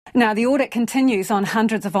Now, the audit continues on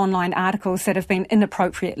hundreds of online articles that have been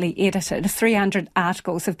inappropriately edited. 300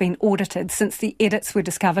 articles have been audited since the edits were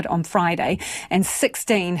discovered on Friday, and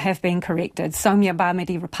 16 have been corrected. Soumya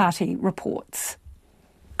Bhamidipati reports.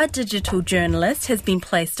 A digital journalist has been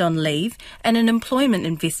placed on leave and an employment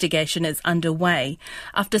investigation is underway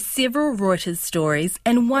after several Reuters stories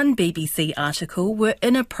and one BBC article were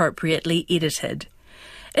inappropriately edited.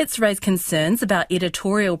 It's raised concerns about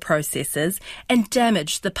editorial processes and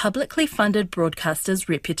damaged the publicly funded broadcaster's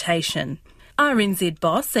reputation. RNZ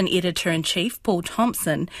boss and editor-in-chief Paul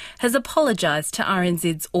Thompson has apologised to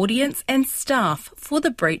RNZ's audience and staff for the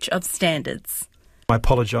breach of standards. I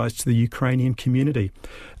apologise to the Ukrainian community.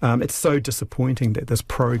 It's so disappointing that this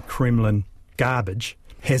pro-Kremlin garbage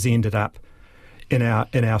has ended up in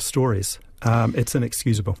our stories. It's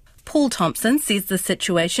inexcusable. Paul Thompson says the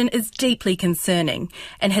situation is deeply concerning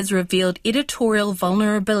and has revealed editorial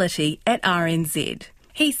vulnerability at RNZ.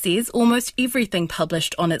 He says almost everything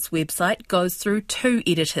published on its website goes through 2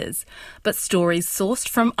 editors, but stories sourced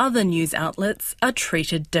from other news outlets are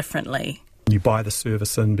treated differently. You buy the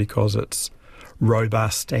service in because it's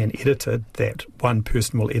robust and edited, that one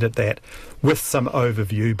person will edit that with some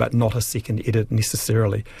overview but not a second edit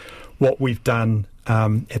necessarily. What we've done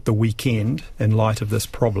at the weekend in light of this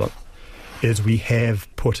problem is we have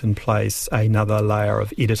put in place another layer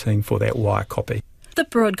of editing for that wire copy. The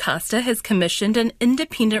broadcaster has commissioned an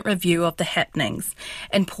independent review of the happenings,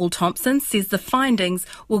 and Paul Thompson says the findings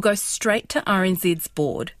will go straight to RNZ's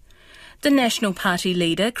board. The National Party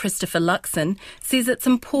leader, Christopher Luxon, says it's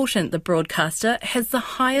important the broadcaster has the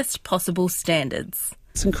highest possible standards.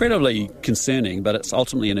 It's incredibly concerning, but it's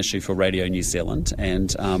ultimately an issue for Radio New Zealand,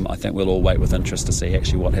 and I think we'll all wait with interest to see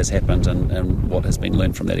actually what has happened and what has been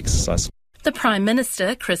learned from that exercise. The Prime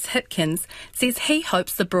Minister, Chris Hipkins, says he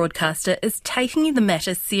hopes the broadcaster is taking the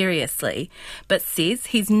matter seriously, but says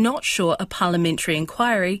he's not sure a parliamentary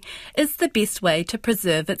inquiry is the best way to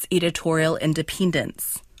preserve its editorial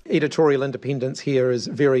independence. Editorial independence here is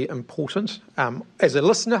very important. As a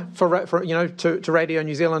listener to Radio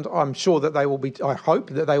New Zealand, I'm sure that I hope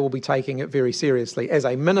that they will be taking it very seriously. As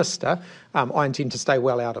a minister, I intend to stay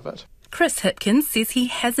well out of it. Chris Hipkins says he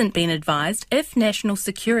hasn't been advised if national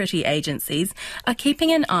security agencies are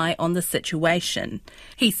keeping an eye on the situation.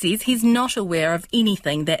 He says he's not aware of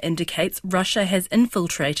anything that indicates Russia has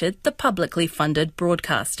infiltrated the publicly funded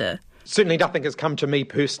broadcaster. Certainly nothing has come to me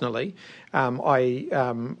personally. I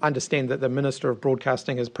understand that the Minister of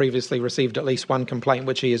Broadcasting has previously received at least one complaint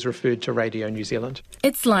which he has referred to Radio New Zealand.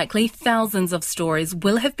 It's likely thousands of stories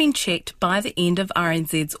will have been checked by the end of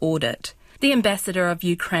RNZ's audit. The Ambassador of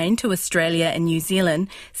Ukraine to Australia and New Zealand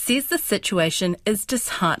says the situation is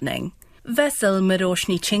disheartening. Vasyl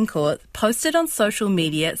Miroshnichenko posted on social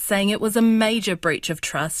media saying it was a major breach of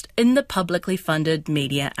trust in the publicly funded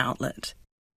media outlet.